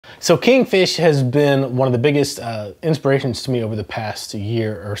So Kingfish has been one of the biggest inspirations to me over the past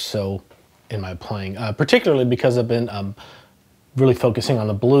year or so in my playing, particularly because I've been really focusing on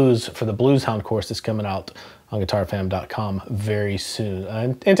the blues for the Blues Hound course that's coming out on guitarfam.com very soon.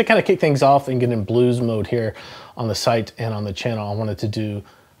 And to kind of kick things off and get in blues mode here on the site and on the channel, I wanted to do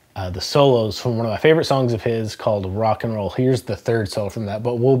the solos from one of my favorite songs of his called Rock and Roll. Here's the third solo from that,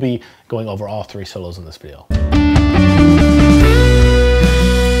 but we'll be going over all three solos in this video.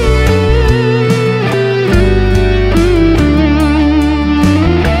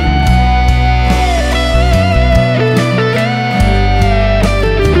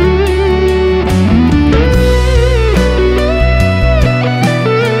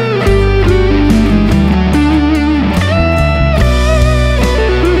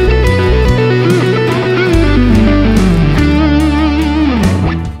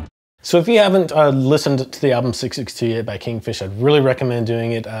 So if you haven't listened to the album 662 yet by Kingfish, I'd really recommend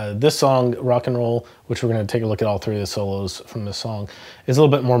doing it. This song, Rock and Roll, which we're going to take a look at all three of the solos from this song, is a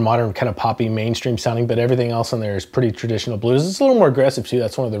little bit more modern, kind of poppy, mainstream sounding, but everything else in there is pretty traditional blues. It's a little more aggressive too.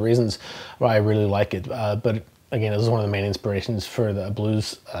 That's one of the reasons why I really like it. But again, this is one of the main inspirations for the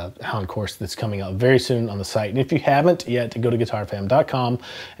Blues Hound course that's coming out very soon on the site. And if you haven't yet, go to guitarfam.com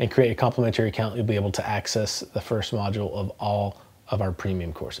and create a complimentary account. You'll be able to access the first module of all of our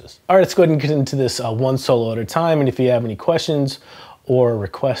premium courses. All right, let's go ahead and get into this one solo at a time. And if you have any questions or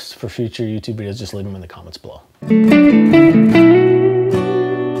requests for future YouTube videos, just leave them in the comments below.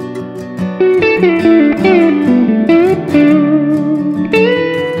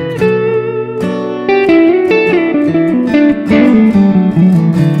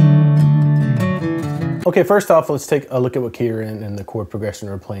 Okay, first off, let's take a look at what key you're in and the chord progression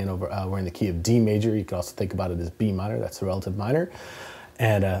we're playing over. We're in the key of D major. You can also think about it as B minor. That's the relative minor.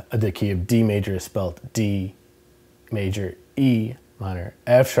 And the key of D major is spelled D major, E minor,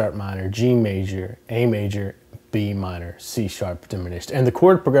 F sharp minor, G major, A major, B minor, C sharp diminished. And the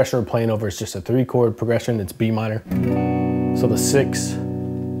chord progression we're playing over is just a 3-chord progression. It's B minor. So the 6,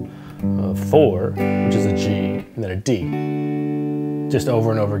 4, which is a G, and then a D. Just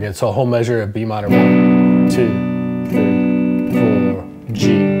over and over again. So a whole measure of B minor, 1, 2, 3, 4, G,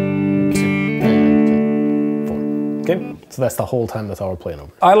 2, 4. Okay, so that's the whole time. That's all we're playing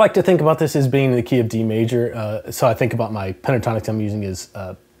over. I like to think about this as being in the key of D major. So I think about my pentatonic I'm using is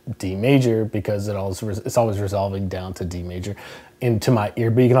D major because it's always resolving down to D major into my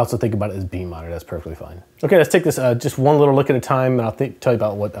ear. But you can also think about it as B minor. That's perfectly fine. Okay, let's take this just one little look at a time, and I'll tell you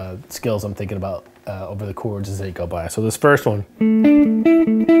about what skills I'm thinking about over the chords as they go by. So this first one.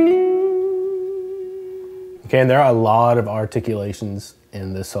 Okay, and there are a lot of articulations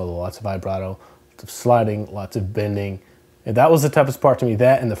in this solo, lots of vibrato, lots of sliding, lots of bending. And that was the toughest part to me,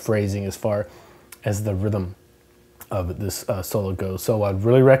 that and the phrasing as far as the rhythm of this solo goes. So I'd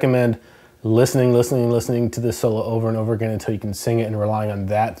really recommend listening to this solo over and over again until you can sing it and relying on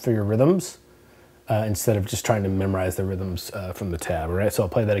that for your rhythms instead of just trying to memorize the rhythms from the tab, all right? So I'll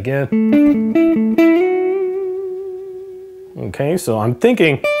play that again. Okay, so I'm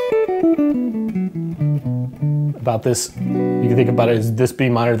thinking about this. You can think about it as this B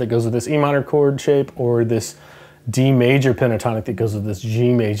minor that goes with this E minor chord shape, or this D major pentatonic that goes with this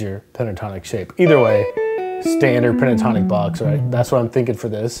G major pentatonic shape. Either way, standard pentatonic box, right? That's what I'm thinking for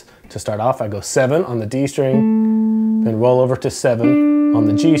this. To start off, I go 7 on the D string, then roll over to 7 on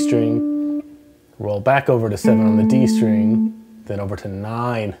the G string, roll back over to 7 on the D string, then over to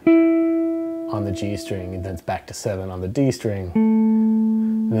 9 on the G string, and then it's back to 7 on the D string,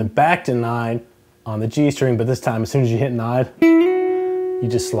 and then back to 9 on the G string, but this time as soon as you hit 9, you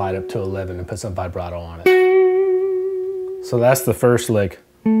just slide up to 11 and put some vibrato on it. So that's the first lick.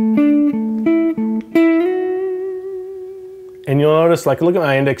 And you'll notice, like, look at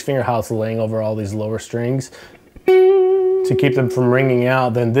my index finger, how it's laying over all these lower strings to keep them from ringing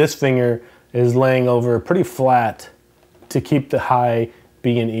out. Then this finger is laying over pretty flat to keep the high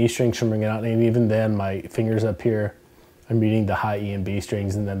B and E strings from ringing out. And even then, my fingers up here, I'm reading the high E and B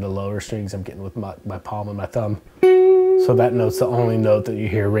strings, and then the lower strings I'm getting with my palm and my thumb. So that note's the only note that you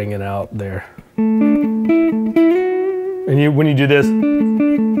hear ringing out there. And when you do this,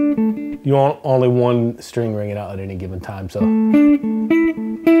 you want only one string ringing out at any given time. So,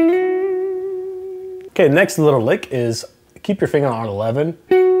 okay, next little lick is keep your finger on 11,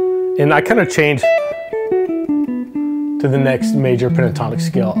 and I kind of change to the next major pentatonic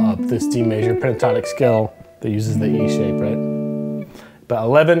scale up, this D major pentatonic scale that uses the E shape, right? But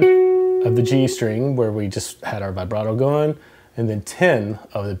 11 of the G string, where we just had our vibrato going, and then 10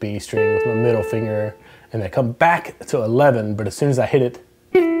 of the B string with my middle finger, and then come back to 11, but as soon as I hit it,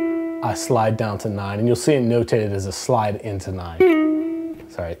 I slide down to 9, and you'll see it notated as a slide into 9.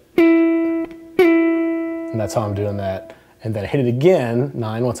 Sorry. And that's how I'm doing that. And then I hit it again,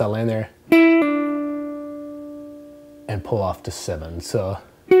 9, once I land there. And pull off to 7. So,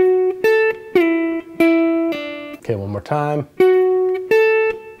 okay, one more time.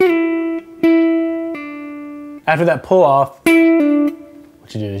 After that pull off,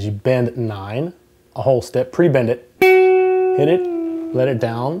 what you do is you bend 9, a whole step, pre-bend it, hit it, let it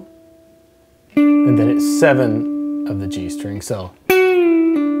down, and then hit 7 of the G string. So,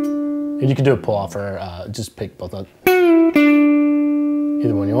 and you can do a pull off or just pick both up.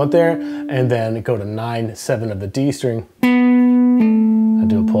 Either one you want there, and then go to 9, 7 of the D string. I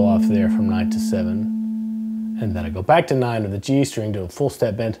do a pull off there from 9 to 7. And then I go back to 9 of the G string, do a full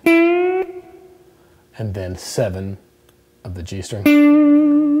step bend, and then 7 of the G string.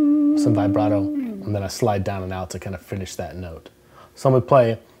 Some vibrato, and then I slide down and out to kind of finish that note. So I'm gonna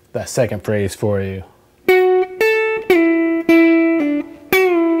play that second phrase for you.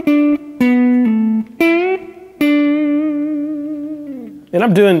 And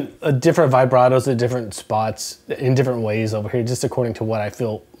I'm doing different vibratos at different spots in different ways over here, just according to what I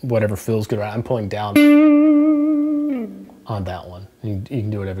feel, whatever feels good. Right? I'm pulling down on that one. You can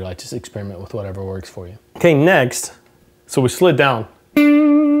do whatever you like, just experiment with whatever works for you. Okay, next, so we slid down.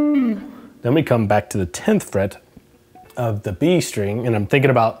 Then we come back to the 10th fret of the B string, and I'm thinking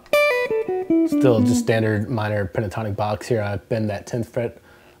about still just standard minor pentatonic box here. I bend that 10th fret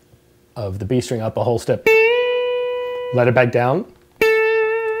of the B string up a whole step, let it back down.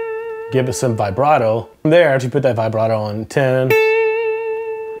 Give it some vibrato. From there, after you put that vibrato on 10,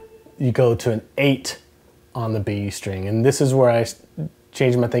 you go to an 8 on the B string. And this is where I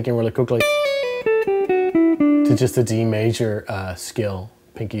change my thinking really quickly to just a D major scale,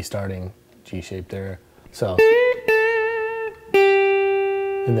 pinky starting G shape there. So,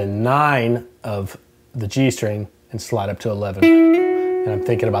 and then 9 of the G string and slide up to 11. And I'm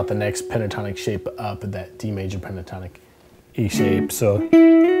thinking about the next pentatonic shape up, that D major pentatonic E shape. So,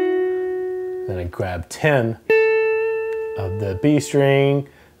 then I grab 10 of the B string,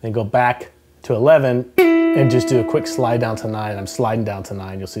 then go back to 11 and just do a quick slide down to 9. I'm sliding down to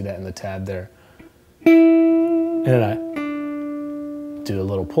 9. You'll see that in the tab there. And then I do a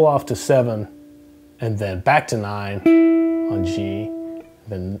little pull off to 7 and then back to 9 on G,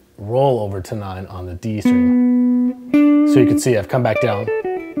 then roll over to 9 on the D string. So you can see I've come back down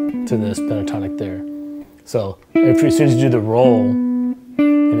to this pentatonic there. So as soon as you do the roll,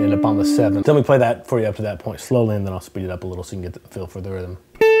 and end up on the 7. Let me play that for you up to that point slowly, and then I'll speed it up a little so you can get the feel for the rhythm.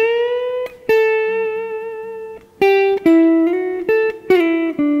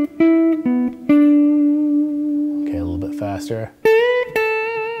 Okay, a little bit faster.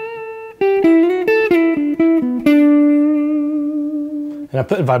 And I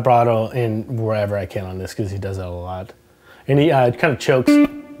put vibrato in wherever I can on this because he does that a lot. And he kind of chokes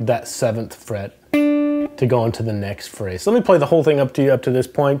that 7th fret to go into the next phrase. So let me play the whole thing up to you up to this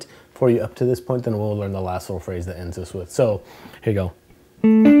point, for you up to this point, then we'll learn the last little phrase that ends this with. So here you go.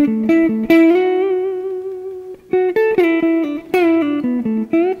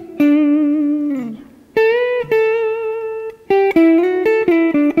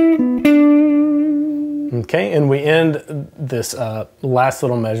 Okay, and we end this last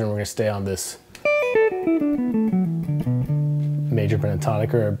little measure, and we're gonna stay on this major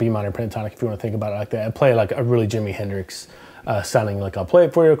pentatonic or B minor pentatonic if you want to think about it like that. I play like a really Jimi Hendrix sounding, like I'll play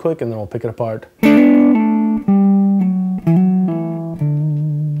it for you real quick and then we'll pick it apart.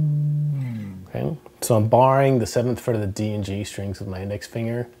 Okay, so I'm barring the 7th fret of the D and G strings with my index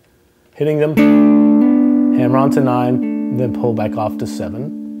finger, hitting them, hammer onto 9, then pull back off to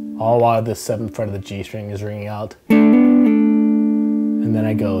 7, all while the 7th fret of the G string is ringing out. And then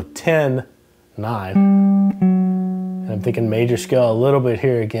I go 10, 9. I'm thinking major scale a little bit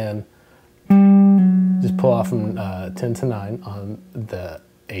here again. Just pull off from 10 to 9 on the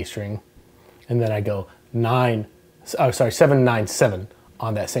A string. And then I go 7, 9, 7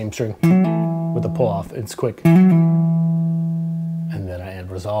 on that same string with a pull off. It's quick. And then I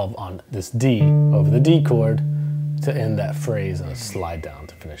end resolve on this D over the D chord to end that phrase and a slide down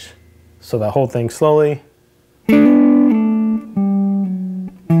to finish. So that whole thing slowly.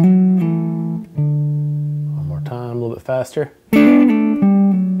 A little bit faster.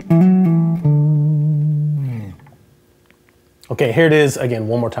 Okay, here it is again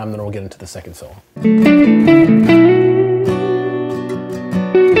one more time, then we'll get into the second solo.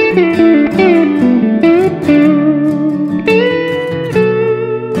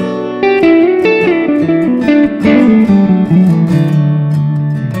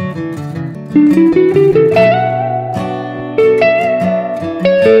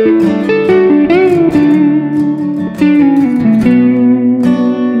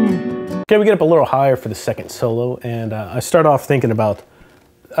 Okay, we get up a little higher for the second solo, and I start off thinking about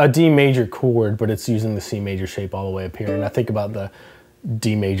a D major chord, but it's using the C major shape all the way up here, and I think about the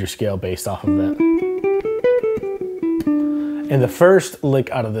D major scale based off of that. And the first lick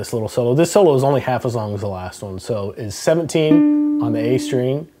out of this solo is only half as long as the last one, so is 17 on the A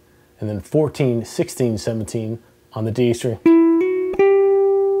string, and then 14, 16, 17 on the D string,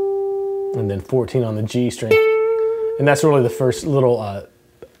 and then 14 on the G string. And that's really the first little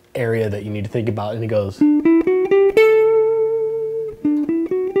area that you need to think about, and it goes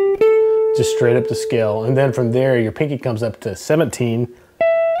just straight up the scale. And then from there, your pinky comes up to 17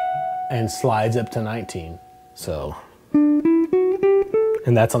 and slides up to 19. So,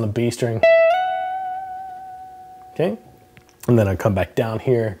 and that's on the B string. Okay. And then I come back down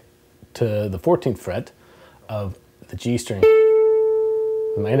here to the 14th fret of the G string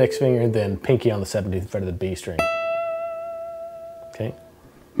with my index finger, then pinky on the 17th fret of the B string. Okay.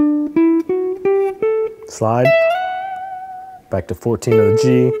 Slide back to 14 of the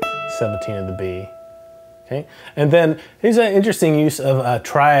G, 17 of the B. Okay, and then here's an interesting use of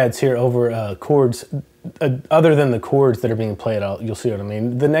triads here over chords other than the chords that are being played out. You'll see what I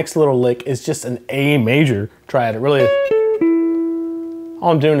mean. The next little lick is just an A major triad. It really is.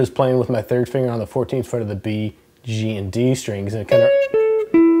 All I'm doing is playing with my third finger on the 14th fret of the B, G, and D strings, and kind of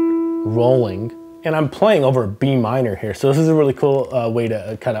rolling. And I'm playing over a B minor here. So this is a really cool way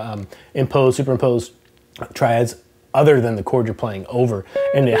to kind of superimpose triads other than the chord you're playing over,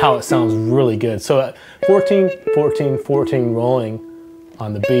 and how it sounds really good. So 14, 14, 14 rolling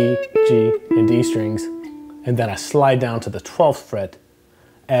on the B, G, and D strings, and then I slide down to the 12th fret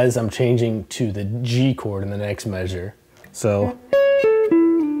as I'm changing to the G chord in the next measure. So,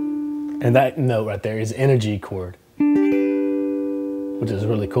 and that note right there is in a G chord, which is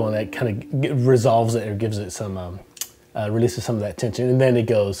really cool, and that kind of resolves it or gives it some, releases some of that tension. And then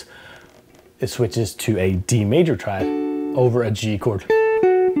it switches to a D major triad over a G chord,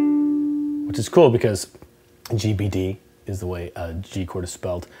 which is cool because GBD is the way a G chord is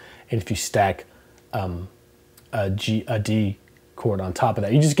spelled. And if you stack a D chord on top of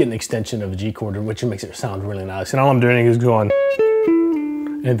that, you just get an extension of a G chord, which makes it sound really nice. And all I'm doing is going,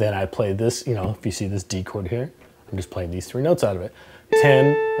 and then I play this, you know, if you see this D chord here, I'm just playing these three notes out of it.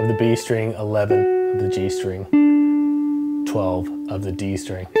 10 of the B string, 11 of the G string, 12 of the D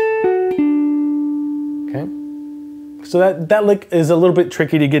string. Okay, so that lick is a little bit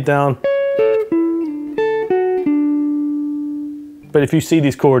tricky to get down, but if you see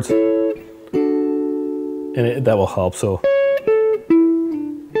these chords, and that will help. So,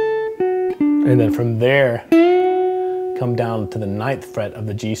 and then from there, come down to the 9th fret of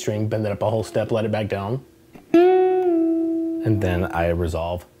the G string, bend it up a whole step, let it back down, and then I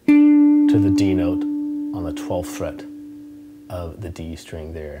resolve to the D note on the 12th fret of the D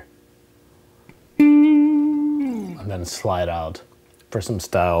string there. And then slide out for some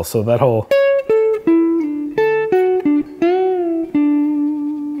style. So that whole,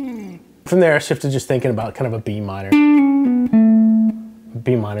 from there I shift to just thinking about kind of a B minor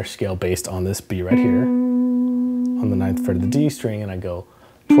scale based on this B right here on the 9th fret of the D string, and I go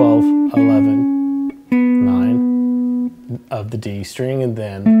 12, 11, 9 of the D string, and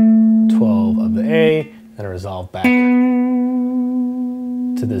then 12 of the A, and I resolve back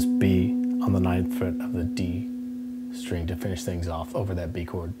to this B on the 9th fret of the D string to finish things off over that B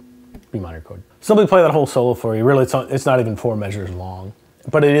chord, B minor chord. Somebody play that whole solo for you. Really, it's not even 4 measures long,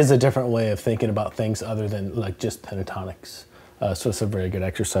 but it is a different way of thinking about things other than like just pentatonics. So it's a very good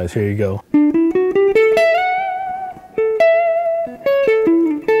exercise. Here you go.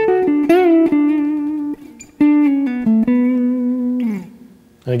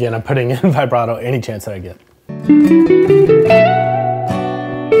 And again, I'm putting in vibrato any chance that I get.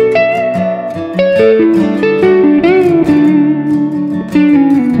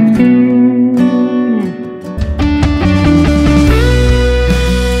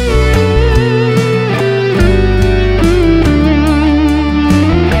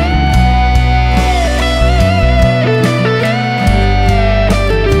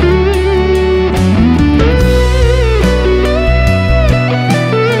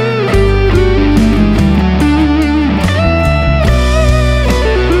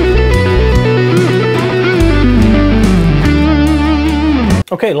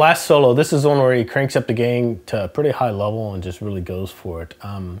 Okay, last solo. This is the one where he cranks up the gain to a pretty high level and just really goes for it.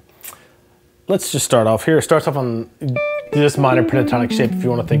 Let's just start off here. It starts off on this minor pentatonic shape, if you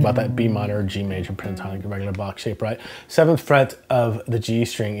want to think about that B minor or G major pentatonic, regular box shape, right? 7th fret of the G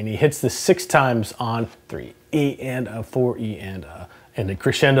string, and he hits this 6 times on 3, E and a, 4, E and a, and it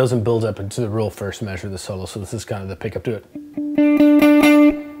crescendos and builds up into the real first measure of the solo. So this is kind of the pickup to it.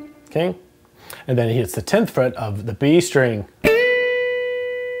 okay? And then he hits the 10th fret of the B string,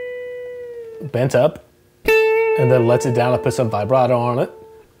 bent up, and then lets it down and puts some vibrato on it.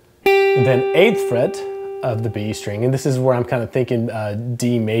 And then 8th fret of the B string, and this is where I'm kind of thinking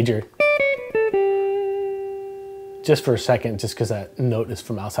D major. Just for a second, just because that note is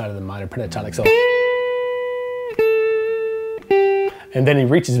from outside of the minor pentatonic. So, and then he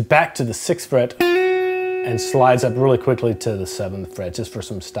reaches back to the 6th fret and slides up really quickly to the 7th fret, just for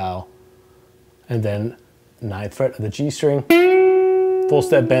some style. And then 9th fret of the G string, full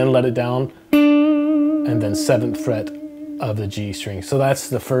step bend, let it down, and then 7th fret of the G string. So that's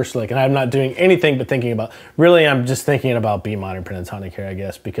the first lick, and I'm not doing anything but thinking about, really I'm just thinking about B minor pentatonic here, I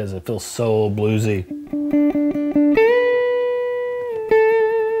guess, because it feels so bluesy.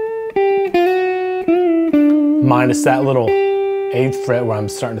 Minus that little 8th fret where I'm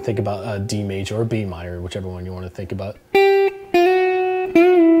starting to think about D major or B minor, whichever one you want to think about.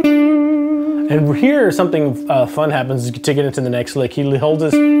 And here something fun happens to get into the next lick. He holds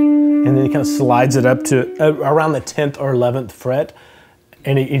his, and then he kind of slides it up to around the 10th or 11th fret,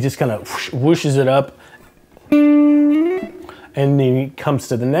 and he just kind of whooshes it up, and then he comes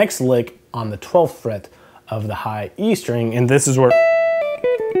to the next lick on the 12th fret of the high E string, and this is where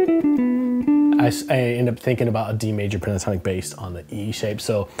I end up thinking about a D major pentatonic based on the E shape.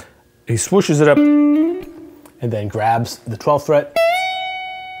 So he swooshes it up and then grabs the 12th fret,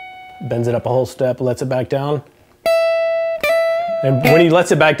 bends it up a whole step, lets it back down. And when he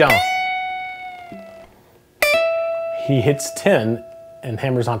lets it back down, he hits 10 and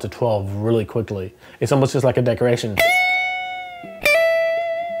hammers onto 12 really quickly. It's almost just like a decoration.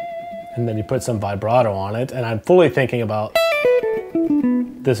 And then he puts some vibrato on it, and I'm fully thinking about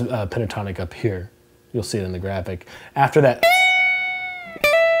this pentatonic up here. You'll see it in the graphic. After that,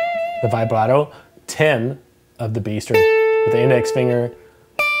 the vibrato, 10 of the B string with the index finger,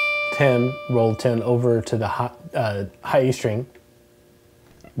 10, roll 10 over to the high E string,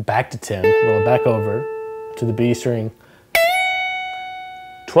 back to 10, roll it back over to the B string,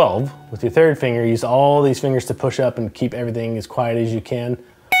 12 with your 3rd finger. Use all these fingers to push up and keep everything as quiet as you can.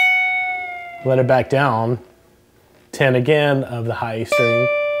 Let it back down, 10 again of the high E string,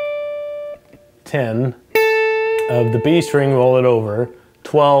 10 of the B string, roll it over,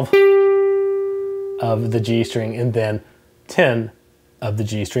 12 of the G string, and then 10 of the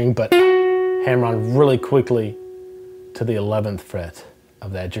G string, but hammer on really quickly to the 11th fret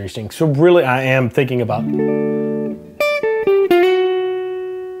of that G string. So really I am thinking about,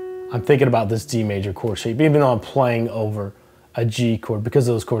 this D major chord shape, even though I'm playing over a G chord, because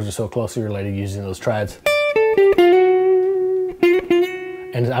those chords are so closely related using those triads.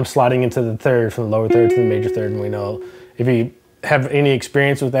 And I'm sliding into the 3rd, from the lower 3rd to the major 3rd, and we know, if you have any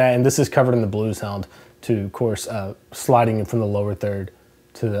experience with that, and this is covered in the blues sound too, of course, sliding from the lower 3rd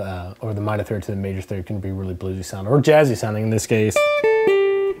to the, or the minor 3rd to the major 3rd can be really bluesy sound, or jazzy sounding in this case.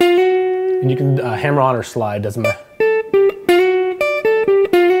 And you can hammer on or slide, doesn't matter.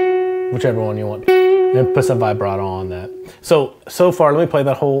 Whichever one you want. And put some vibrato on that. So far, let me play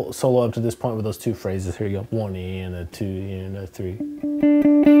that whole solo up to this point with those 2 phrases. Here you go. 1 E and a 2 E and a 3.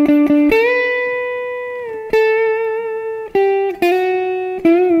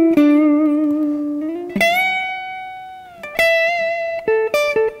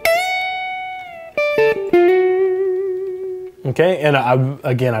 Okay, and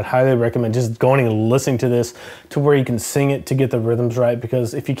I'd highly recommend just going and listening to this to where you can sing it to get the rhythms right,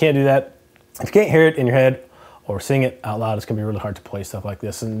 because if you can't do that, if you can't hear it in your head or sing it out loud, it's gonna be really hard to play stuff like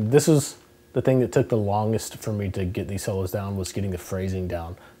this. And this is the thing that took the longest for me to get these solos down, was getting the phrasing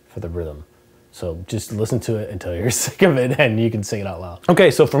down for the rhythm. So just listen to it until you're sick of it and you can sing it out loud. Okay,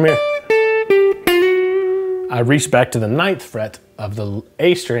 so from here, I reach back to the 9th fret of the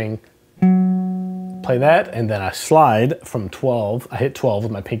A string, play that, and then I slide from 12. I hit 12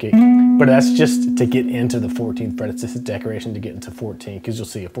 with my pinky, but that's just to get into the 14th fret. It's just a decoration to get into 14, because you'll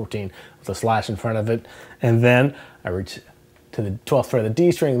see a 14 with a slash in front of it. And then I reach to the 12th fret of the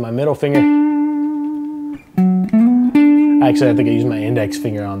D string with my middle finger. Actually, I think I use my index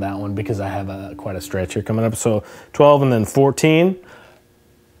finger on that one because I have quite a stretch here coming up. So 12 and then 14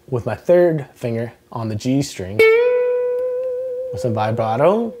 with my 3rd finger on the G string with some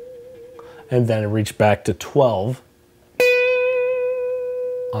vibrato. And then I reach back to 12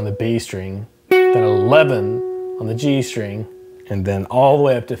 on the B string, then 11 on the G string, and then all the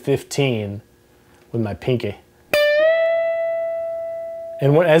way up to 15 with my pinky.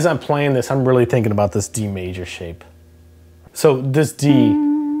 And as I'm playing this, I'm really thinking about this D major shape. So this D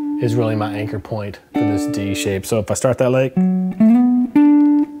is really my anchor point for this D shape. So if I start that lick,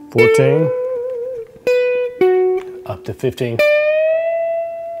 14, up to 15,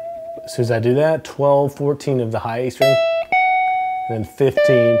 as soon as I do that, 12, 14 of the high A string, and then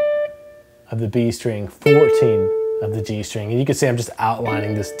 15 of the B string, 14 of the G string. And you can see I'm just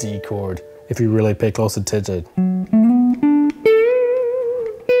outlining this D chord if you really pay close attention.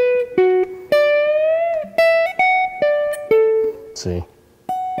 See?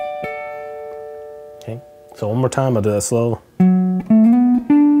 Okay, so one more time, I'll do that slow.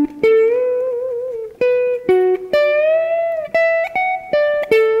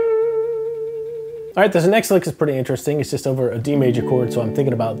 All right, this next lick is pretty interesting. It's just over a D major chord, so I'm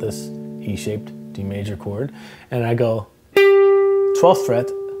thinking about this E-shaped D major chord, and I go 12th fret.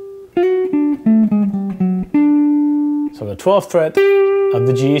 So I go 12th fret of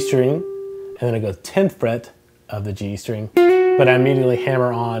the G string, and then I go 10th fret of the G string, but I immediately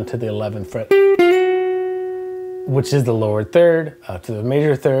hammer on to the 11th fret, which is the lower third, to the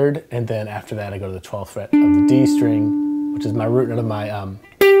major third, and then after that I go to the 12th fret of the D string, which is my root note of my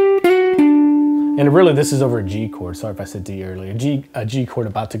and really this is over a G chord. Sorry if I said D earlier. A G chord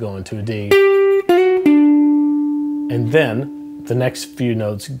about to go into a D. And then the next few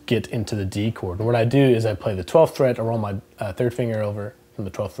notes get into the D chord. And what I do is I play the 12th fret, I roll my third finger over from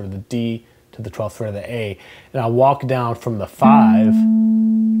the 12th fret of the D to the 12th fret of the A. And I walk down from the 5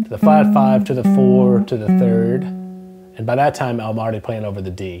 to the 5, 5 to the 4 to the 3rd. And by that time I'm already playing over the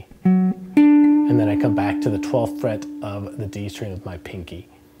D. And then I come back to the 12th fret of the D string with my pinky.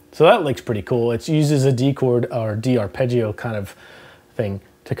 So that lick's pretty cool. It uses a D chord or D arpeggio kind of thing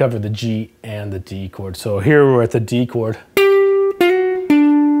to cover the G and the D chord. So here we're at the D chord.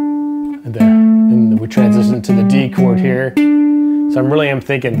 And there, and we transition to the D chord here. So I really am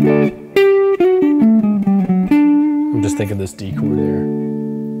thinking, I'm just thinking this D chord here.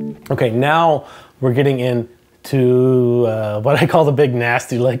 Okay, now we're getting into what I call the big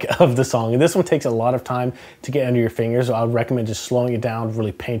nasty lick of the song. And this one takes a lot of time to get under your fingers. So I would recommend just slowing it down,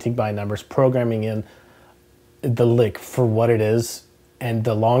 really painting by numbers, programming in the lick for what it is. And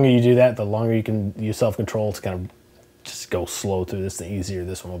the longer you do that, the longer you can use self-control to kind of just go slow through this, the easier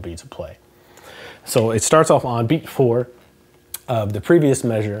this one will be to play. So it starts off on beat 4 of the previous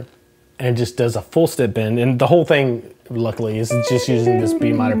measure and just does a full step bend. And the whole thing, luckily, is just using this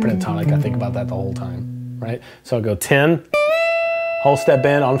B minor pentatonic. I think about that the whole time. Right? So I'll go 10, whole step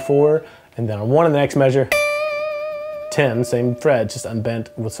bend on 4, and then on 1 in the next measure, 10, same fret, just unbent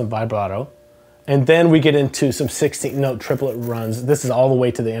with some vibrato. And then we get into some 16 note triplet runs. This is all the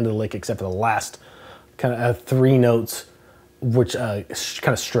way to the end of the lick except for the last kind of 3 notes, which kind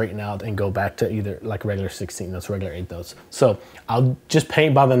of straighten out and go back to either like regular 16 notes, regular 8 notes. So I'll just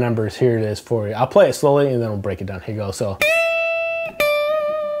paint by the numbers. Here it is for you. I'll play it slowly and then we'll break it down. Here you go. So.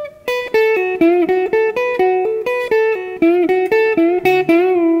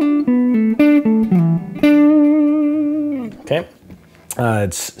 Okay,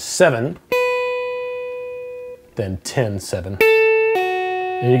 it's 7, then 10, 7.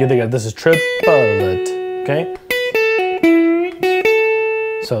 And you can think of this as triplet, okay?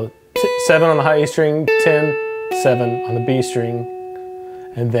 So 7 on the high E string, 10, 7 on the B string,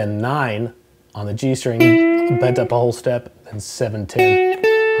 and then 9 on the G string, bent up a whole step, then 7, 10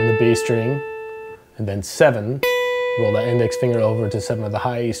 on the B string, and then 7, roll that index finger over to 7 of the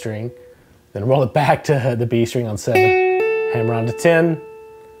high E string, then roll it back to the B string on 7. Hammer on to 10,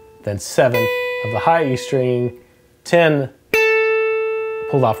 then 7 of the high E string, 10,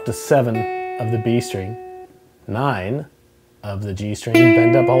 pulled off to 7 of the B string, 9 of the G string,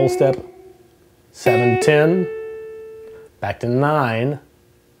 bend up a whole step, 7, 10, back to 9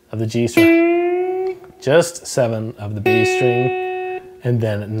 of the G string, just 7 of the B string, and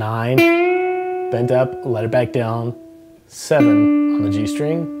then 9, bent up, let it back down, 7 on the G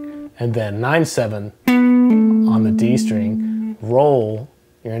string, and then 9, 7, on the D string, roll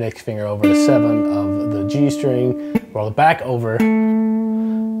your index finger over to 7 of the G string, roll it back over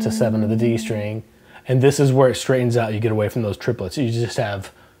to 7 of the D string, and this is where it straightens out. You get away from those triplets. You just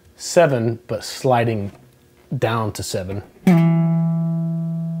have 7, but sliding down to 7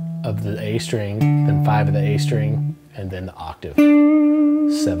 of the A string, then 5 of the A string, and then the octave,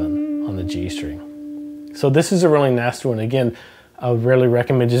 7 on the G string. So this is a really nasty one. Again, I would really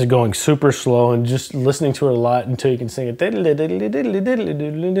recommend just going super slow and just listening to it a lot until you can sing it,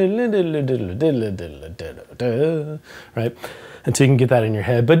 right? Until you can get that in your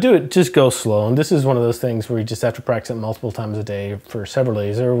head. But do it, just go slow. And this is one of those things where you just have to practice it multiple times a day for several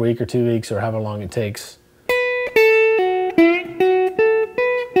days, or a week or 2 weeks, or however long it takes.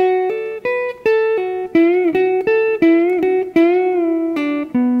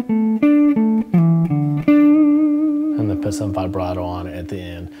 Some vibrato on it at the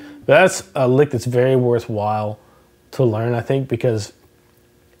end. But that's a lick that's very worthwhile to learn, I think, because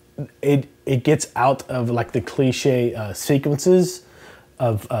it gets out of like the cliche sequences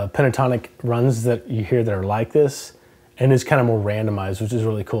of pentatonic runs that you hear that are like this, and is kind of more randomized, which is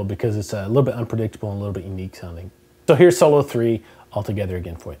really cool because it's a little bit unpredictable and a little bit unique sounding. So here's solo 3 all together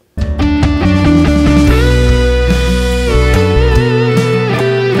again for you.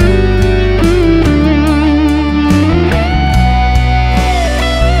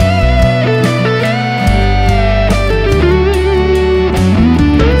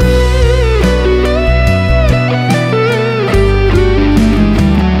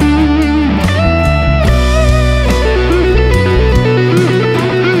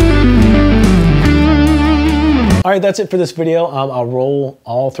 All right, that's it for this video. I'll roll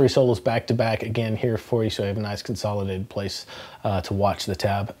all 3 solos back to back again here for you so you have a nice consolidated place to watch the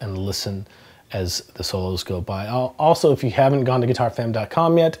tab and listen as the solos go by. Also, if you haven't gone to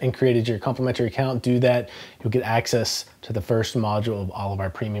guitarfam.com yet and created your complimentary account, do that. You'll get access to the first module of all of our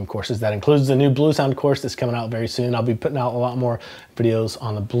premium courses. That includes the new blues sound course that's coming out very soon. I'll be putting out a lot more videos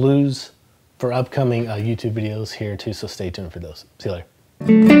on the blues for upcoming YouTube videos here too, so stay tuned for those. See you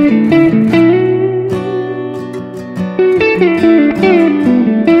later.